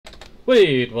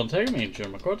Wait one second, make sure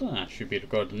I'm recording. I should be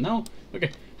recording now.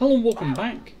 Okay, hello and welcome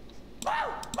back.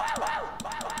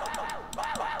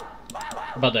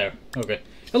 About there, okay.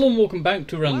 Hello and welcome back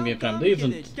to Random Game Families,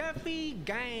 and Jeffy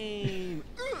Game.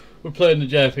 we're playing the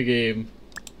Jeffy Game.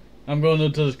 I'm going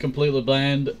into this completely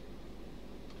blind.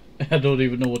 I don't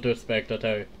even know what to expect, I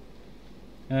tell you.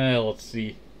 Let's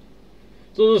see.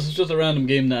 So this is just a random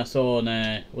game that I saw on,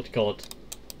 what do you call it?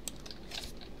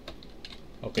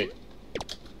 Okay.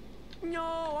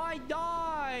 No, I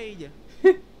died.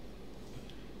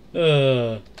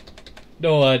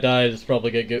 No, I died. It's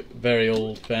probably gonna get very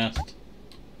old fast.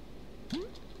 You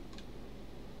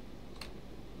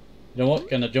know what?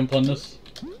 Can I jump on this?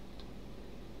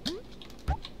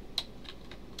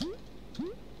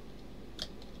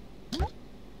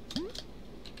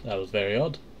 That was very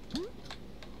odd.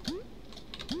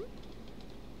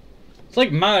 It's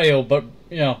like Mario, but,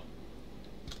 you know,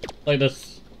 like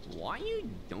this. Why are you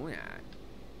doing that?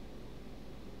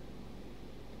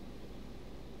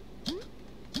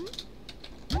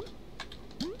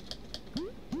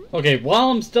 Okay,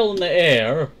 while I'm still in the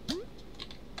air,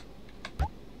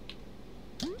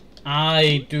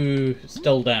 I do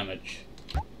still damage.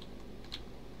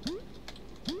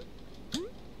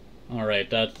 Alright,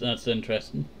 that's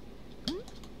interesting.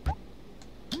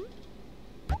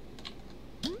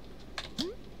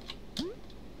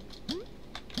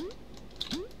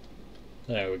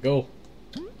 There we go.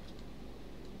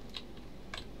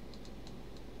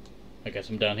 I guess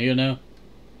I'm down here now.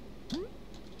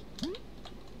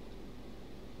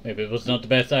 Maybe it was not the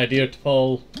best idea to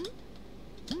fall.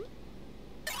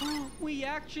 We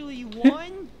actually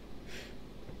won?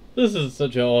 This is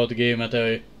such an odd game, I tell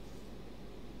you.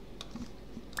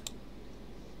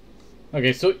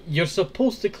 Okay, so you're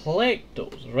supposed to collect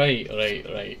those. Right.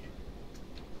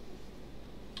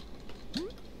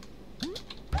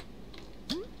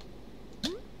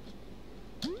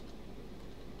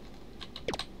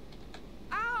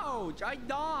 Ouch, I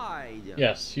died.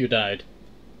 Yes, you died.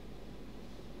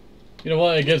 You know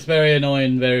what? It gets very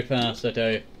annoying very fast, I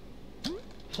tell you.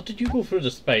 How did you go through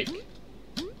the spike?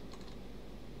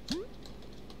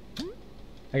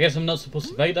 I guess I'm not supposed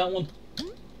to fight that one.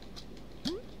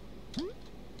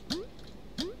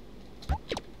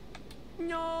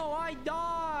 No, I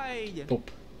died. Boop.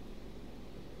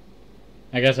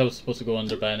 I guess I was supposed to go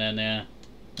under by then, yeah.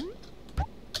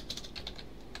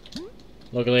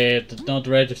 Luckily, it did not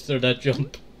register that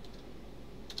jump.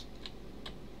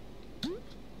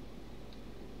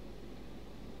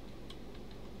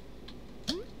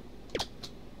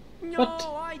 No, What?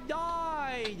 I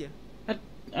died.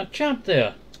 I jumped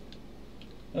there.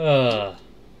 Ah,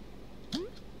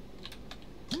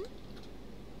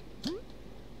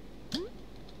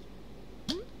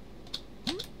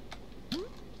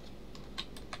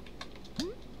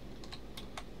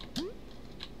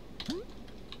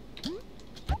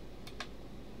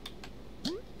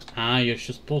 you're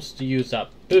just supposed to use that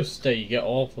boost that you get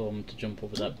off of them to jump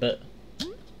over that bit.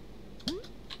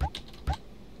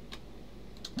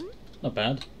 Not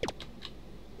bad.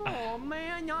 Oh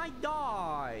man, I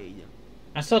died.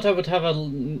 I thought I would have a,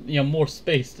 you know, more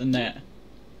space than that.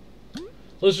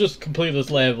 Let's just complete this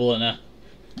level and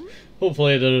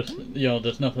hopefully there's, you know,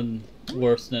 there's nothing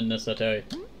worse than this, I tell you.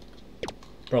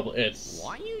 Probably it's.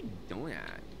 Why are you doing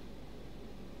that?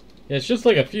 Yeah, it's just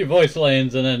like a few voice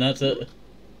lines and then that's it.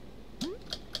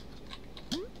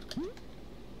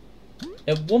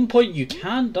 At one point you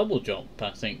can double jump, I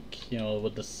think, you know,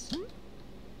 with this.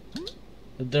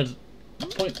 There's a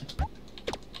point.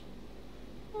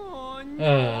 Oh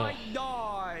no, I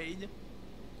died.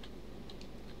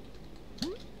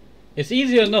 It's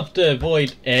easy enough to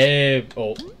avoid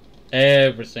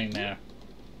everything there.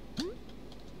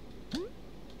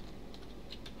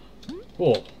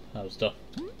 Whoa, that was tough.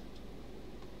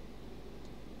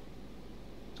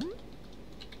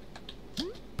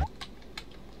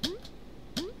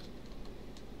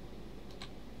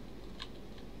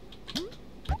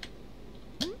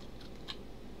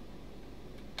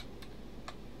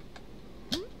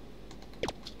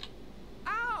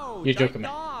 Ouch, You're joking me.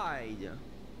 I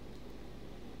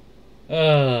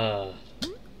died.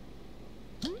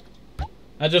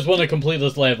 I just want to complete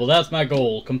this level. That's my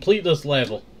goal. Complete this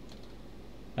level.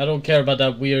 I don't care about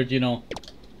that weird, you know,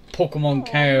 Pokemon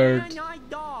card, Man, I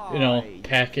died. you know,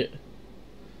 packet.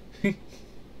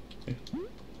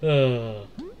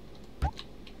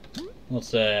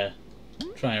 Let's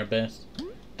try our best.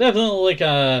 Definitely like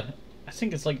I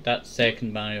think it's like that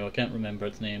second Mario. I can't remember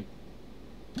its name.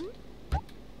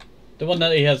 The one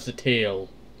that he has the tail.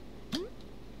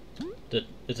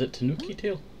 Is it Tanuki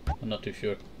tail? I'm not too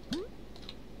sure.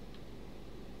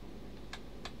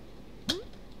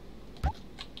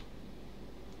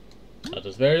 That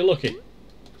is very lucky.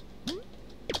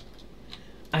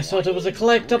 I thought it was a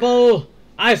collectible!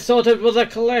 I thought it was a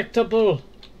collectible!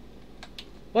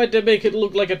 Why'd they make it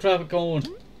look like a traffic cone?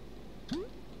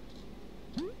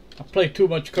 I played too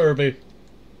much Kirby.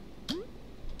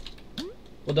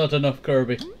 Well, not enough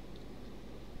Kirby.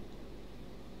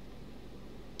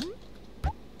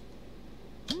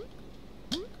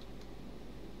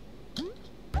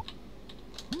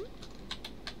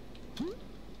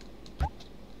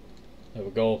 There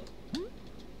we go.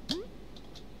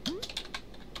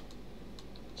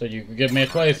 So you can give me a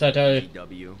twice, I tell you.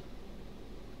 BBW.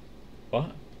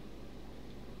 What?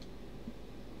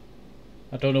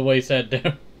 I don't know what he said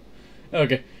there.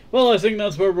 Okay. Well, I think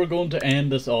that's where we're going to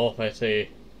end this off, I say.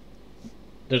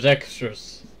 There's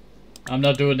extras. I'm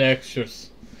not doing the extras.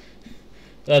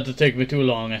 That'd take me too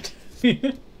long.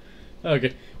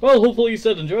 Okay. Well, hopefully you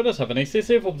did enjoy this. Have a nice day,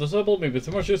 safe, hope this helpful. Maybe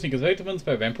some more juicy because vitamins,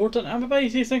 very important. And bye bye.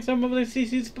 See you next time. Bye bye. See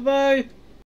you. Bye bye.